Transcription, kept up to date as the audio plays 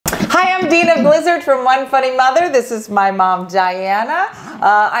Hi, I'm Dena Blizzard from One Funny Mother. This is my mom, Diana.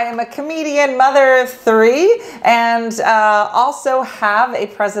 I am a comedian, mother of 3, and also have a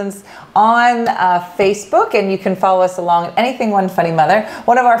presence on Facebook, and you can follow us along at Anything One Funny Mother.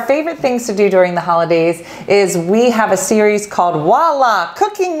 One of our favorite things to do during the holidays is we have a series called Voila!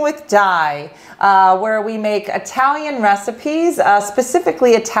 Cooking with Di, where we make Italian recipes,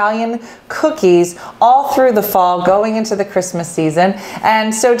 specifically Italian cookies, all through the fall, going into the Christmas season.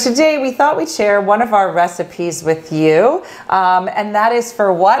 And so today we thought we'd share one of our recipes with you, and that is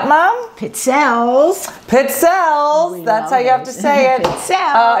for what, Mom? Pizzelles. Pizzelles. That's how you have to say it.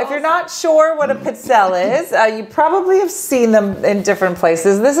 Pizzelles. If you're not sure what a pizzelle is, you probably have seen them in different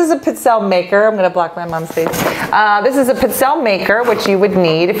places. This is a pizzelle maker. I'm going to block my mom's face. This is a pizzelle maker, which you would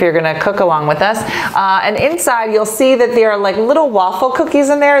need if you're going to cook along with us. And inside you'll see that there are like little waffle cookies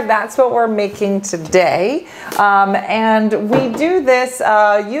in there. That's what we're making today. And we do this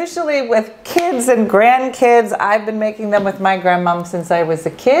usually with kids and grandkids. I've been making them with my grandmom since I was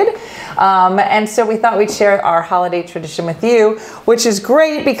a kid. And so we thought we'd share our holiday tradition with you, which is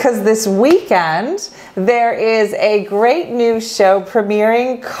great because this weekend there is a great new show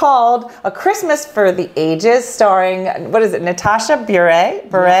premiering called A Christmas for the Ages, starring, what is it, Natasha Bure?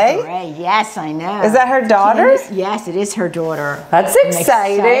 Yes, I know. Is that her daughter? Yes, it is her daughter. That's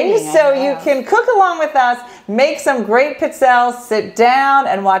exciting. So you can cook along with us, make some great pizzelles, sit down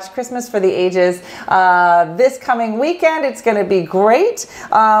and watch Christmas for the Ages this coming weekend. It's going to be great.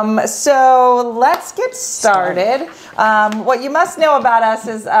 So let's get started. What you must know about us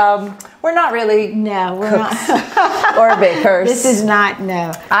is we're not really cooks or bakers. This is not,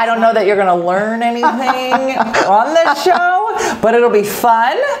 no. I don't know that you're going to learn anything on the show, but it'll be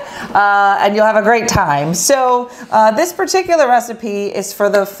fun and you'll have a great time. So this particular recipe is for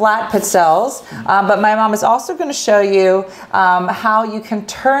the flat pizzelles, but my mom is also going to show you how you can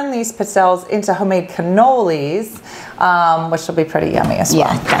turn these pizzelles into homemade cannolis, which will be pretty yummy as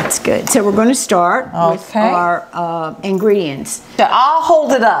well. Yeah, that's good. So we're going to start with our ingredients. So I'll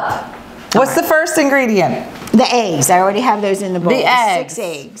hold it up. What's the first ingredient? The eggs. I already have those in the bowl. The eggs. 6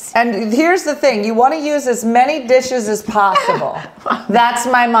 eggs. And here's the thing. You want to use as many dishes as possible. That's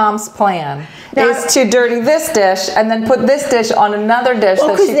my mom's plan. Now, is to dirty this dish and then put this dish on another dish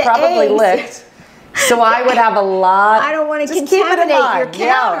that she probably licked. So I would have a lot. I don't want to contaminate your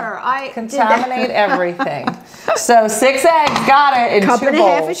counter. Yeah. Contaminate everything. So 6 eggs, got it, in 2 bowls. Cup and a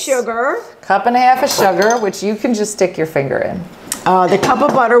half of sugar. Cup and a half of sugar, which you can just stick your finger in. The cup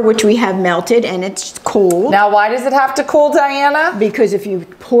of butter, which we have melted and it's cool. Now, why does it have to cool, Diana? Because if you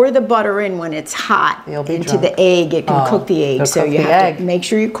pour the butter in when it's hot into the egg, it can cook the egg. So you have to make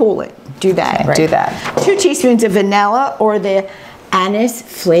sure you cool it. Do that. Okay, do that. 2 teaspoons of vanilla or the anise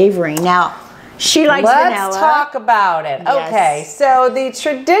flavoring. Now, she likes vanilla. Let's talk about it. Yes. Okay, so the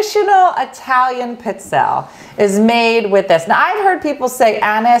traditional Italian pizzelle is made with this. Now, I've heard people say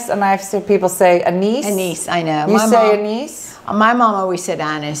anise, and I've seen people say anise. Anise, I know. You say anise? My mom always said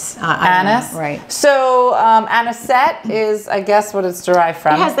anise. Anise? Right. So anisette is, I guess, what it's derived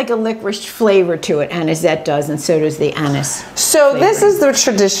from. It has like a licorice flavor to it. Anisette does, and so does the anise. So this is the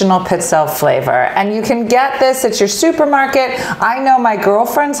traditional pizzelle flavor, and you can get this at your supermarket. I know my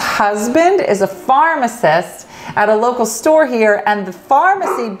girlfriend's husband is a pharmacist at a local store here, and the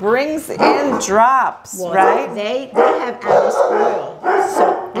pharmacy brings in drops, right? They have anise oil.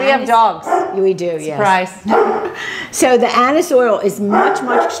 So we have dogs. We do, yes. Surprise. So the anise oil is much,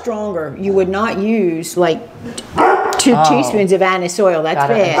 much stronger. You would not use like 2 teaspoons of anise oil. That's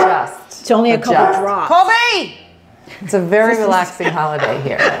bad. It's only a couple drops. Colby! It's a very relaxing holiday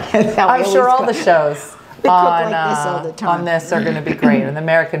here. I'm sure all the shows on this are going to be great. An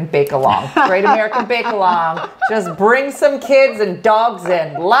American Bake-Along. Great American Bake-Along. Just bring some kids and dogs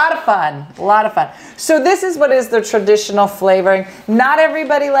in. A lot of fun. A lot of fun. So this is what is the traditional flavoring. Not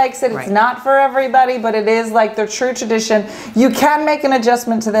everybody likes it. It's not for everybody, but it is like the true tradition. You can make an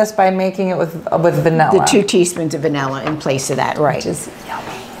adjustment to this by making it with vanilla. The 2 teaspoons of vanilla in place of that, right. Which is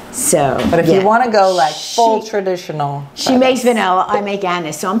yummy. So, but if you want to go like full traditional, she makes vanilla. I make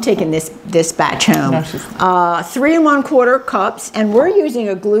anise, so I'm taking this batch home. No, 3 1/4 cups, and we're using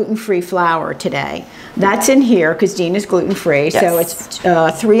a gluten-free flour today. That's in here because Dena's gluten-free. Yes. So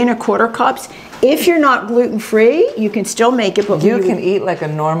it's 3 1/4 cups, If you're not gluten-free, you can still make it, but you can eat like a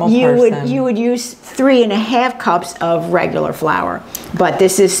normal person. You would use 3.5 cups of regular flour, but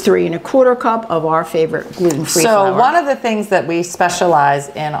this is 3.25 cup of our favorite gluten-free flour. So one of the things that we specialize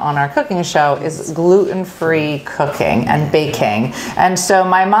in on our cooking show is gluten-free cooking and baking. And so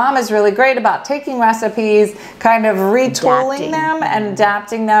my mom is really great about taking recipes, kind of retooling them and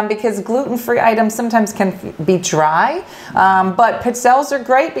adapting them, because gluten-free items sometimes can be dry. But pizzelles are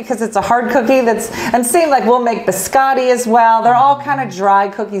great because it's a hard cookie and same, like we'll make biscotti as well. They're all kind of dry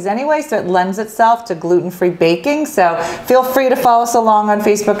cookies anyway, so it lends itself to gluten-free baking. So feel free to follow us along on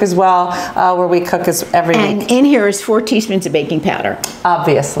Facebook as well, where we cook every week. And in here is 4 teaspoons of baking powder.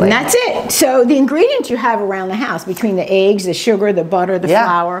 Obviously. And that's it. So the ingredients you have around the house, between the eggs, the sugar, the butter, the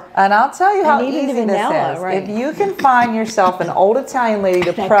flour. And I'll tell you how easy vanilla, this is. right. If you can find yourself an old Italian lady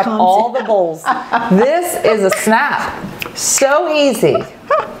to prep all the bowls, this is a snap. So easy.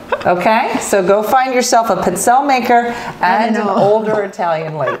 Okay, so go find yourself a pizzelle maker and an older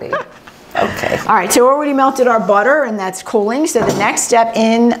Italian lady. Okay. All right, so we already melted our butter, and that's cooling. So the next step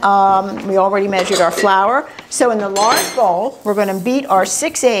we already measured our flour. So in the large bowl, we're going to beat our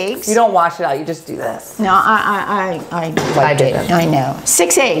 6 eggs. You don't wash it out, you just do this. No, I did it. I know.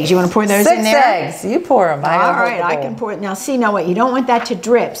 6 eggs. You want to pour those in there? 6 eggs. You pour them. All right, I can pour it. Now, see, now what? You don't want that to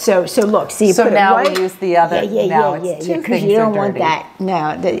drip. So look, see, you so put now it right. we use the other. Yeah, because you don't want that.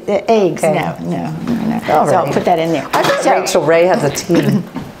 No, the eggs. Okay. No. So I'll put that in there. I think Rachel Ray has a tea.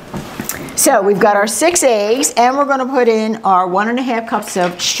 So we've got our 6 eggs, and we're going to put in our 1.5 cups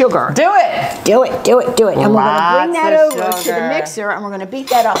of sugar. Do it! Do it. And we're going to bring that over to the mixer, and we're going to beat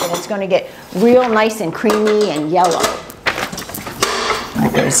that up, and it's going to get real nice and creamy and yellow.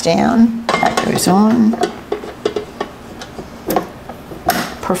 That goes down. That goes on.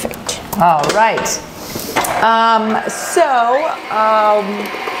 Perfect. All right.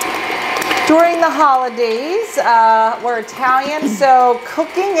 During the holidays, we're Italian, so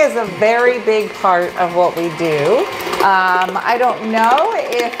cooking is a very big part of what we do. I don't know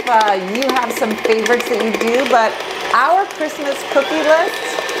if you have some favorites that you do, but our Christmas cookie list,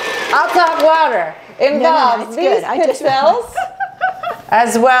 I'll talk louder, involves these pizzelles,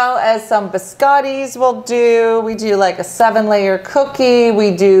 as well as some biscottis we'll do. We do like a 7-layer cookie.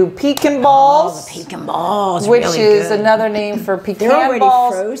 We do pecan balls. Oh, the pecan balls, which really is good. another name for pecan They're already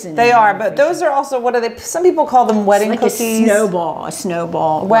balls. Frozen. They are, but those are also, what are they? Some people call them wedding it's like cookies. A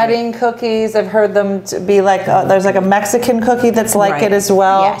snowball. Wedding cookies. I've heard them to be like, there's like a Mexican cookie that's like it as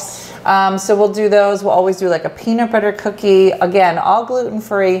well. Yes. So we'll do those. We'll always do like a peanut butter cookie. Again, all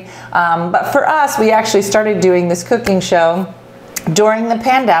gluten-free. But for us, we actually started doing this cooking show during the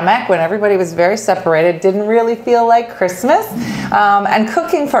pandemic, when everybody was very separated, didn't really feel like Christmas. And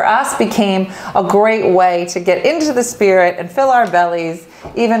cooking for us became a great way to get into the spirit and fill our bellies,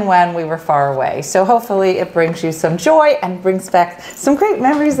 even when we were far away. So hopefully it brings you some joy and brings back some great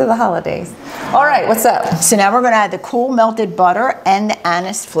memories of the holidays. All right, what's up? So now we're going to add the cool melted butter and the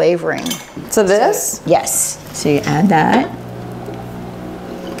anise flavoring. So this? Yes. So you add that.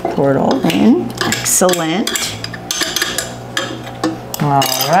 Pour it all in. Excellent. All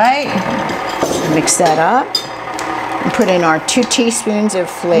right. Mix that up. And put in our 2 teaspoons of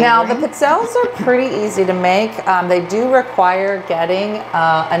flavoring. Now the pizzelles are pretty easy to make. They do require getting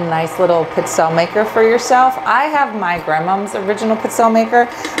a nice little pizzelle maker for yourself. I have my grandmom's original pizzelle maker.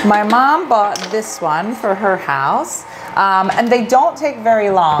 My mom bought this one for her house. And they don't take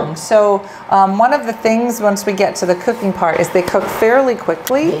very long. So one of the things once we get to the cooking part is they cook fairly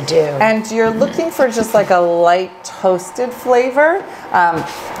quickly. They do. And you're looking for just like a light toasted flavor.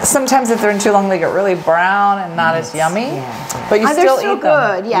 Sometimes if they're in too long, they get really brown and not as yummy. Yeah. But you still eat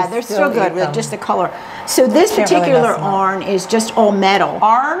them. Good. Yeah, they're still good with just the color. So this particular iron is just all metal.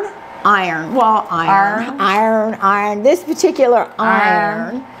 Iron? Iron. Well, iron. This particular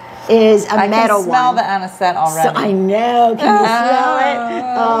iron is a metal one. I can smell the anisette already. So I know. Can you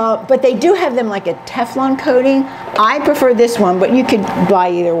smell it? But they do have them like a Teflon coating. I prefer this one, but you could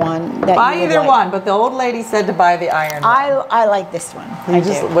buy either one. Buy either one, but the old lady said to buy the iron one. I like this one. I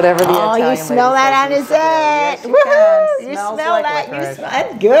do. Whatever the Italian you smell that anisette. Yes, Woohoo! You Smells smell like that. licorice.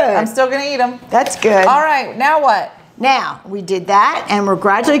 That's good. I'm still going to eat them. That's good. All right, now what? Now, we did that, and we're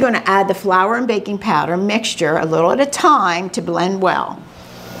gradually going to add the flour and baking powder mixture a little at a time to blend well.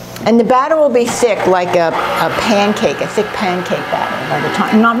 And the batter will be thick, like a pancake, a thick pancake batter by the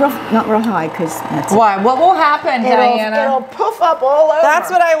time. Not real high, because that's... Why? What will happen, Diana? It'll poof up all over.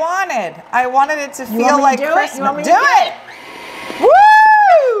 That's what I wanted. I wanted it to feel like Christmas. You want me to do it?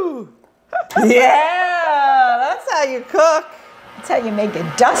 Woo! Yeah, that's how you cook. That's how you make a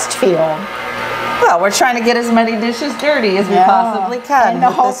dust feel. Well, we're trying to get as many dishes dirty as we possibly can in the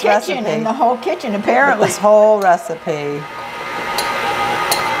with whole this kitchen, recipe. in the whole kitchen, apparently. This whole recipe.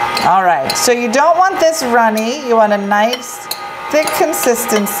 All right, so you don't want this runny. You want a nice, thick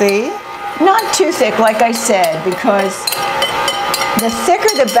consistency. Not too thick, like I said, because the thicker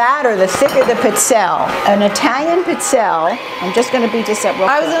the batter, the thicker the pizzelle. An Italian pizzelle, I'm just going to beat this up real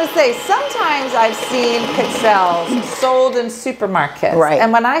quick. I was going to say, sometimes I've seen pizzelles sold in supermarkets. Right.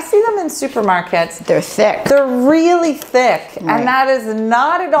 And when I see them in supermarkets, They're thick. they're really thick. Right. And that is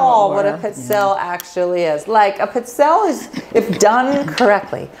not at all what a pizzelle actually is. Like, a pizzelle is, if done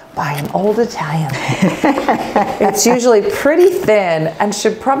correctly by an old Italian, it's usually pretty thin and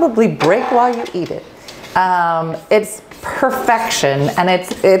should probably break while you eat it. It's perfection, and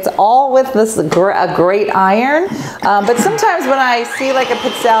it's all with this a great iron. But sometimes when I see like a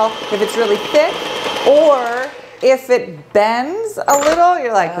pizzelle, if it's really thick or if it bends a little,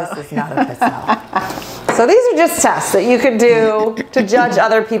 you're like, this is not a pizzelle. So these are just tests that you could do to judge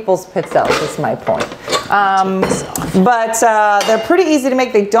other people's pizzelles, is my point. But they're pretty easy to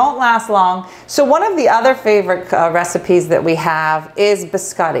make. They don't last long. So one of the other favorite recipes that we have is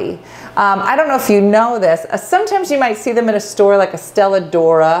biscotti. I don't know if you know this. Sometimes you might see them in a store, like a Stella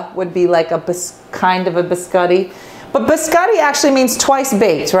D'Ora would be like a kind of a biscotti. But biscotti actually means twice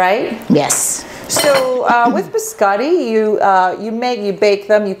baked, right? Yes. So with biscotti, you bake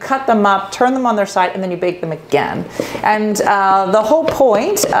them, you cut them up, turn them on their side, and then you bake them again. And the whole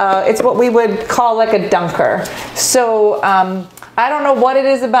point, it's what we would call like a dunker. So I don't know what it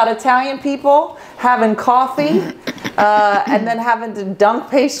is about Italian people having coffee and then having to dunk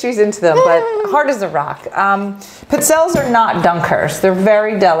pastries into them, but hard as a rock. Pizzelles are not dunkers. They're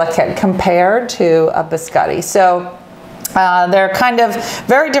very delicate compared to a biscotti. So they're kind of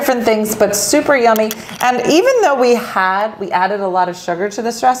very different things, but super yummy. And even though we added a lot of sugar to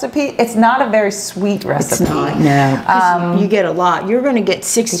this recipe, it's not a very sweet recipe. It's not, no. 'Cause you get a lot. You're going to get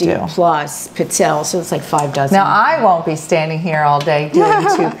 60 plus pizzelles, so it's like 5 dozen. Now, I won't be standing here all day doing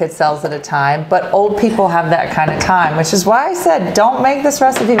 2 pizzelles at a time, but old people have that kind of time, which is why I said don't make this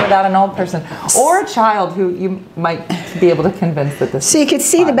recipe without an old person or a child who you might be able to convince that this So you can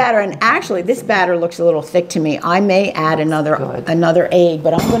see the batter, and actually this batter looks a little thick to me. I may add another egg,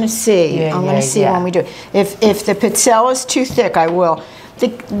 but I'm going to see. I'm going to see when we do it. If the pizzelle is too thick, I will. Do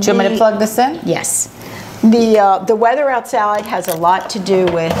you want me to plug this in? Yes. The weather outside has a lot to do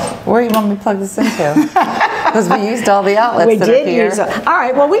with. Where do you want me to plug this into? Because we used all the outlets We that did are here. use. All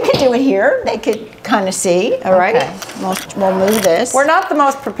right. Well, we could do it here. They could kind of see. All right. Okay. We'll move this. We're not the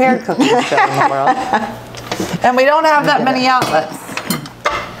most prepared cooking show in the world, and we don't have that many outlets.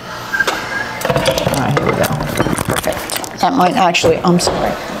 All right, here we go. That might actually. I'm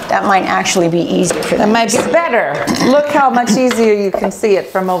sorry. That might actually be easier for them. That might be better. Look how much easier you can see it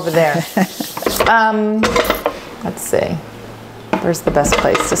from over there. Let's see. Where's the best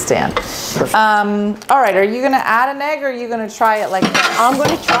place to stand? All right, are you going to add an egg or are you going to try it like this? I'm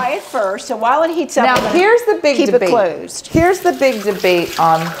going to try it first. So while it heats up, Now, here's the big debate. Keep it closed. Here's the big debate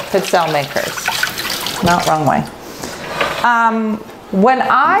on pizzelle makers. Not wrong way. When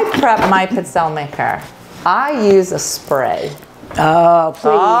I prep my pizzelle maker, I use a spray. Oh,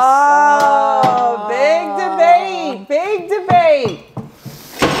 please. Oh, big debate, big debate.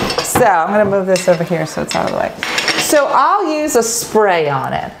 So I'm going to move this over here so it's out of the way. So I'll use a spray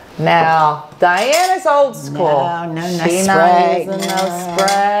on it. Now, Diana's old school. No She's spray. not using no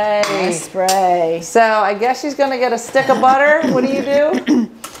spray. No spray. So I guess she's going to get a stick of butter. What do you do?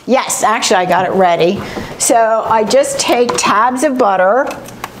 Yes, actually, I got it ready. So I just take tabs of butter.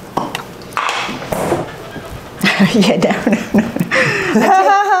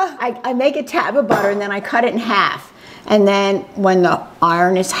 No. I make a tab of butter and then I cut it in half. And then when the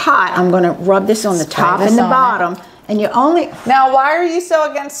iron is hot, I'm going to rub this on the top and the bottom. And you only... Now, why are you so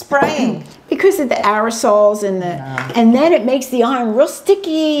against spraying? Because of the aerosols and and then it makes the iron real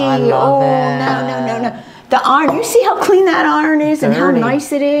sticky. I love it. No. The iron, you see how clean that iron is and how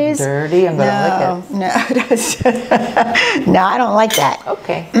nice it is? Dirty, I'm going to lick it. No, I don't like that.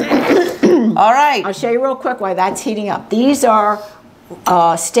 Okay. All right. I'll show you real quick why that's heating up. These are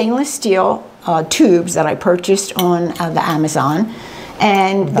stainless steel tubes that I purchased on the Amazon.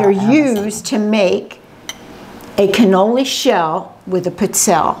 And they're used to make a cannoli shell with a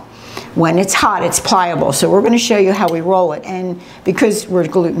pizzelle. When it's hot, it's pliable. So we're going to show you how we roll it. And because we're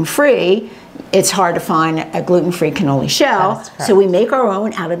gluten-free, it's hard to find a gluten-free cannoli shell. So we make our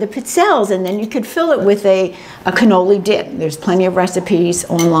own out of the pizzelles. And then you could fill it with a cannoli dip. There's plenty of recipes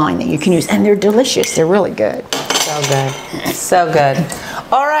online that you can use. And they're delicious. They're really good. So good. So good.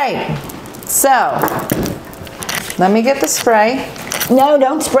 All right. So let me get the spray. No,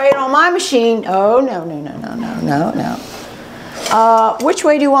 don't spray it on my machine. Oh, no, no, no, no, no, no, no. Which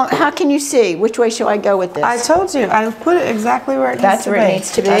way do you want? How can you see? Which way shall I go with this? I told you. I put it exactly where it needs to be. That's where it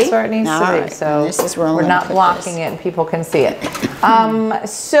needs to be? That's where it needs to be. Alright, So this is where we're not blocking it and people can see it.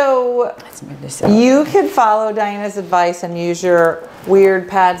 So Let's move this up. you could follow Diana's advice and use your weird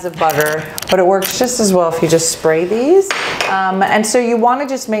pads of butter, but it works just as well if you just spray these. And so you want to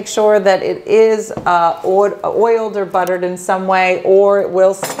just make sure that it is oiled or buttered in some way, or it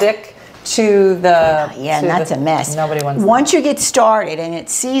will stick to the... Yeah, and that's a mess. Nobody wants Once you get started and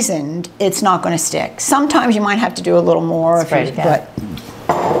it's seasoned, it's not going to stick. Sometimes you might have to do a little more. Spray it again. But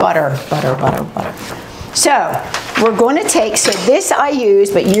butter, butter, butter, butter. So we're going to take, so this I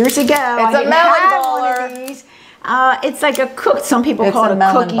used, but years ago I didn't have one of these. It's like a cook. Some people call it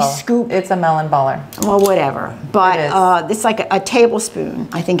a cookie scoop. It's a melon baller. Well, whatever. But it's like a tablespoon,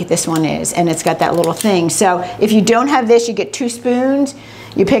 I think this one is, and it's got that little thing. So if you don't have this, you get 2 spoons.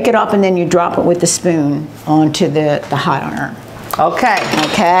 You pick it up and then you drop it with the spoon onto the hot iron. Okay.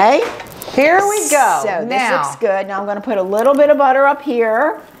 Okay. Here we go. So this looks good. Now I'm going to put a little bit of butter up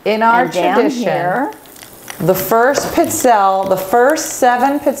here. In our tradition, the first pizzelle, the first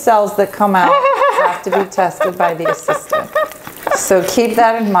 7 pizzelles that come out have to be tested by the assistant. So keep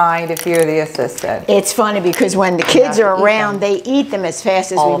that in mind if you're the assistant. It's funny because when the kids are around, they eat them as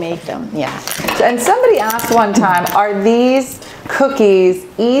fast as we make them. Yeah. And somebody asked one time, are these cookies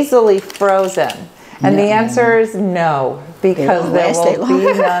easily frozen? And the answer is no, because there will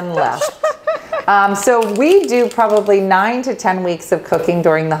be none left. So we do probably 9 to 10 weeks of cooking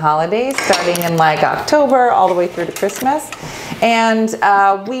during the holidays, starting in like October all the way through to Christmas. And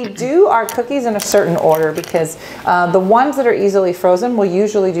we do our cookies in a certain order because the ones that are easily frozen we'll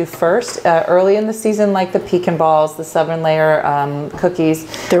usually do first early in the season, like the pecan balls, the 7-layer cookies,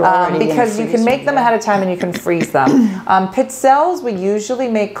 because you can make them ahead of time and you can freeze them. Pizzelles we usually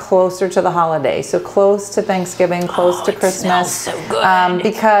make closer to the holiday, so close to Thanksgiving, close to Christmas. So good.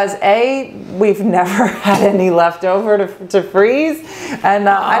 Because we've never had any left over to freeze, and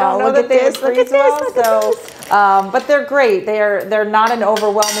I don't know that they freeze well. So, but they're great. They're not an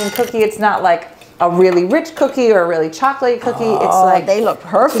overwhelming cookie. It's not like a really rich cookie or a really chocolate cookie. It's like they look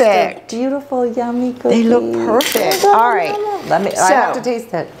perfect. Just a beautiful, yummy cookie. They look perfect. All right. I have to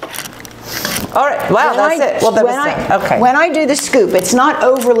taste it. All right. Wow, that's it. Well, okay. When I do the scoop, it's not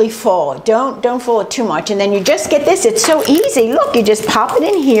overly full. Don't fill it too much, and then you just get this. It's so easy. Look, you just pop it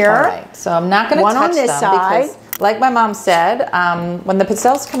in here. All right. So I'm not going to touch on this side. Because, like my mom said, when the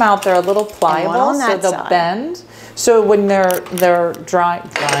pizzelles come out, they're a little pliable, so they'll bend. So when they're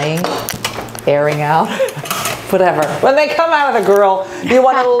drying, airing out, whatever. When they come out of the grill, you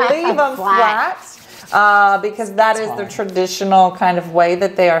want to leave them flat. Because that is the traditional kind of way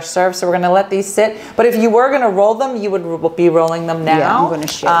that they are served. So we're going to let these sit. But if you were going to roll them, you would be rolling them now. Yeah, I'm going to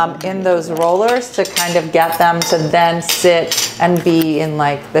show in those rollers to kind of get them to then sit and be in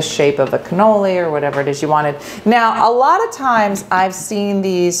like the shape of a cannoli or whatever it is you wanted. Now, a lot of times I've seen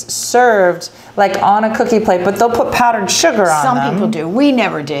these served like on a cookie plate, but they'll put powdered sugar on them. Some people do. We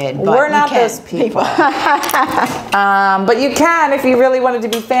never did. But we're not those people. But you can if you really wanted to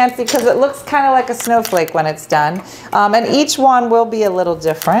be fancy, because it looks kind of like a snowflake when it's done. And each one will be a little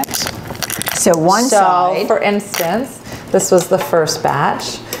different. So one side. For instance, this was the first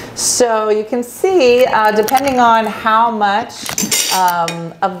batch. So you can see, depending on how much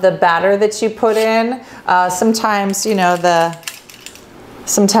of the batter that you put in, sometimes, you know,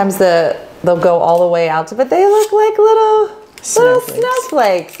 they'll go all the way out, but they look like little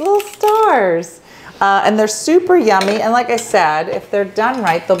snowflakes, little stars. And they're super yummy. And like I said, if they're done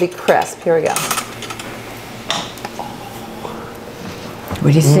right, they'll be crisp. Here we go.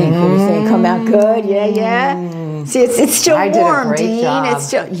 What do you think? What do you think? Come out good? Yeah, yeah. See, it's still warm, Dean. It's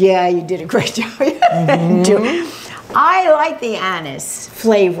still, yeah, you did a great job. I like the anise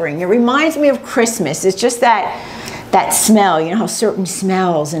flavoring. It reminds me of Christmas. It's just that smell. You know how certain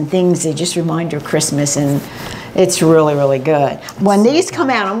smells and things, they just remind you of Christmas, and it's really, really good. When these come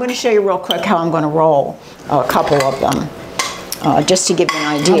out, I'm going to show you real quick how I'm going to roll a couple of them, just to give you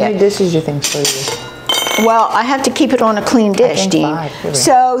an idea. How many dishes do you think for you? Well, I have to keep it on a clean dish, Dean.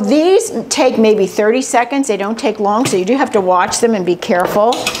 So these take maybe 30 seconds. They don't take long, so you do have to watch them and be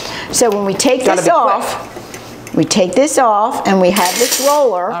careful. So when we take this off, and we have this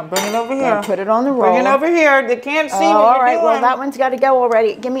roller. Bring it over here. Put it on the roller. Bring it over here. They can't see what you're all right, doing. well, that one's got to go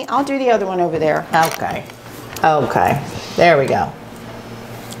already. I'll do the other one over there. Okay. Okay. There we go.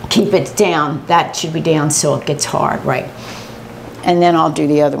 Keep it down. That should be down so it gets hard, right? And then I'll do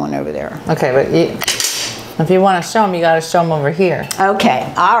the other one over there. Okay, but if you want to show them, you got to show them over here.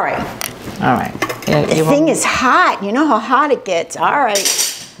 Okay. All right. All right. The thing is hot. You know how hot it gets. All right.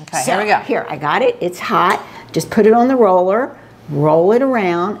 Okay, here we go. Here, I got it. It's hot. Just put it on the roller, roll it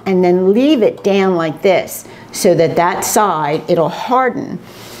around, and then leave it down like this so that that side, it'll harden.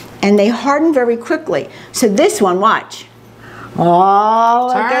 And they harden very quickly. So this one, watch. Oh,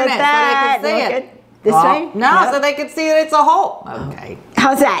 look at that. So they can see it. This way? No, so they can see that it's a hole. Okay.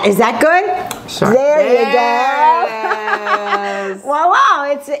 How's that? Is that good? Sure. There you go. Voila!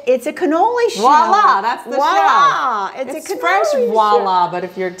 It's a cannoli shell. Voila! That's the voila. shell. It's a French voila, but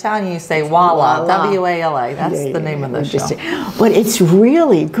if you're Italian, you say voila. W-A-L-A. That's the name of the shell. But it's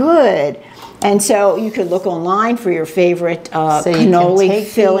really good. And so you could look online for your favorite cannoli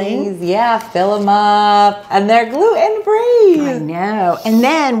filling. Yeah, fill them up. And they're gluten-free. I know. And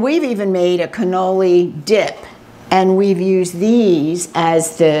then we've even made a cannoli dip. And we've used these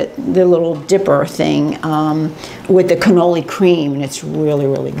as the little dipper thing with the cannoli cream. And it's really,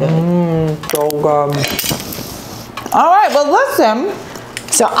 really good. So good. All right, well, listen.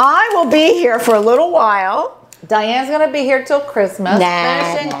 So I will be here for a little while. Diane's going to be here till Christmas,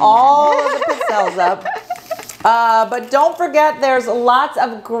 finishing all of the Pizzelles up. But don't forget, there's lots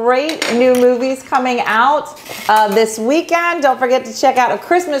of great new movies coming out this weekend. Don't forget to check out A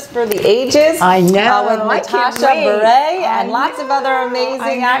Christmas for the Ages. I know. With Natasha Bure and lots of other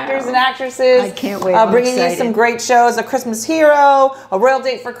amazing actors and actresses. I can't wait. Bringing you some great shows. A Christmas Hero, A Royal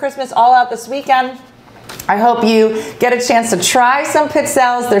Date for Christmas, all out this weekend. I hope you get a chance to try some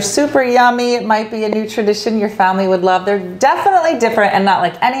Pizzelles. They're super yummy. It might be a new tradition your family would love. They're definitely different and not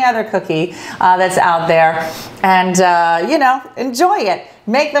like any other cookie that's out there. And, you know, enjoy it.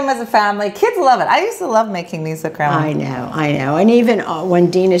 Make them as a family. Kids love it. I used to love making these with Grandma. I know. And even when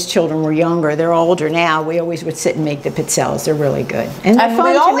Dena's children were younger, they're older now, we always would sit and make the Pizzelles. They're really good. And they're fun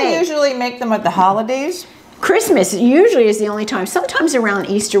we to only make. usually make them at the holidays. Christmas usually is the only time. Sometimes around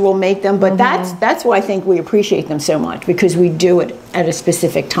Easter we'll make them, but that's why I think we appreciate them so much, because we do it at a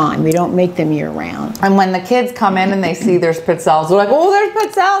specific time. We don't make them year round. And when the kids come in and they see there's Pizzelles, they're like, oh, there's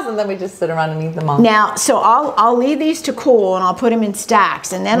Pizzelles, and then we just sit around and eat them all. Now, so I'll leave these to cool, and I'll put them in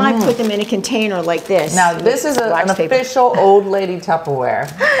stacks, and then I put them in a container like this. Now, this is an official old lady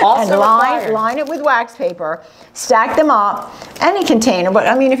Tupperware. Also and line it with wax paper, stack them up, any container, but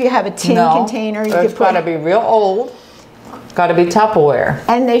I mean, if you have a tin container, you could put... It's got to be real old. Got to be Tupperware.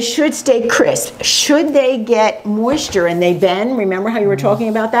 And they should stay crisp. Should they get moisture and they bend, remember how you were talking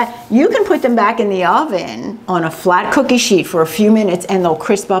about that? You can put them back in the oven on a flat cookie sheet for a few minutes and they'll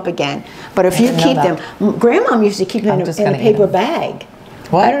crisp up again. But if you keep them, Grandma used to keep them in a paper bag.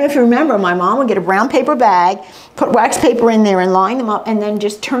 What? I don't know if you remember, my mom would get a brown paper bag, put wax paper in there and line them up, and then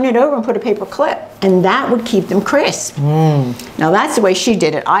just turn it over and put a paper clip. And that would keep them crisp. Now that's the way she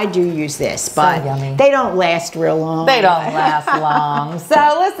did it. I do use this, but they don't last real long. They don't last long.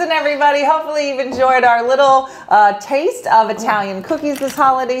 So listen, everybody, hopefully you've enjoyed our little taste of Italian cookies this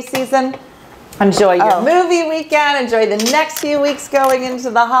holiday season. Enjoy your movie weekend. Enjoy the next few weeks going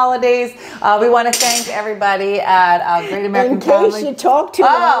into the holidays. We want to thank everybody at Great American Family. In case you talk too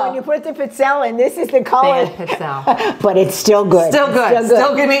long when you put the Pizzelle in, this is the color. Bad Pizzelle. But it's still good. Still good.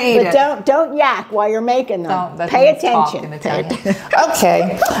 Still going to eat it. But don't yak while you're making them. Pay attention.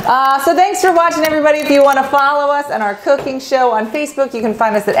 Okay. So thanks for watching, everybody. If you want to follow us and our cooking show on Facebook, you can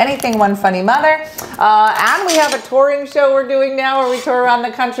find us at Anything One Funny Mother. And we have a touring show we're doing now where we tour around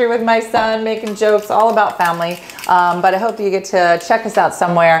the country with my son, making jokes all about family, but I hope you get to check us out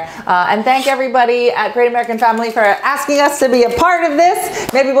somewhere. And thank everybody at Great American Family for asking us to be a part of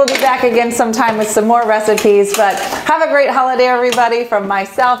this. Maybe we'll be back again sometime with some more recipes, but have a great holiday, everybody, from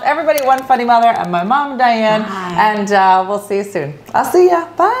myself, everybody, One Funny Mother, and my mom, Diane. Bye. And we'll see you soon. I'll see ya.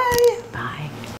 Bye.